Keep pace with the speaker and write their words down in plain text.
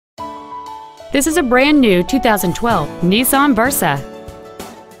This is a brand new 2012 Nissan Versa.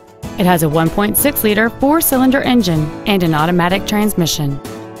 It has a 1.6-liter four-cylinder engine and an automatic transmission.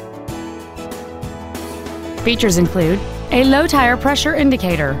 Features include a low tire pressure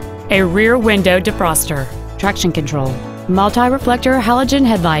indicator, a rear window defroster, traction control, multi-reflector halogen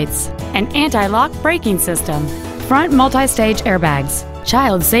headlights, an anti-lock braking system, front multi-stage airbags,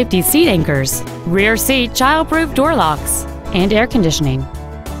 child safety seat anchors, rear seat child-proof door locks, and air conditioning.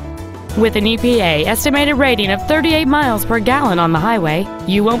 With an EPA estimated rating of 38 miles per gallon on the highway,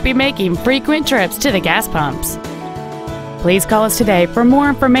 you won't be making frequent trips to the gas pumps. Please call us today for more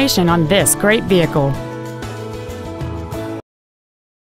information on this great vehicle.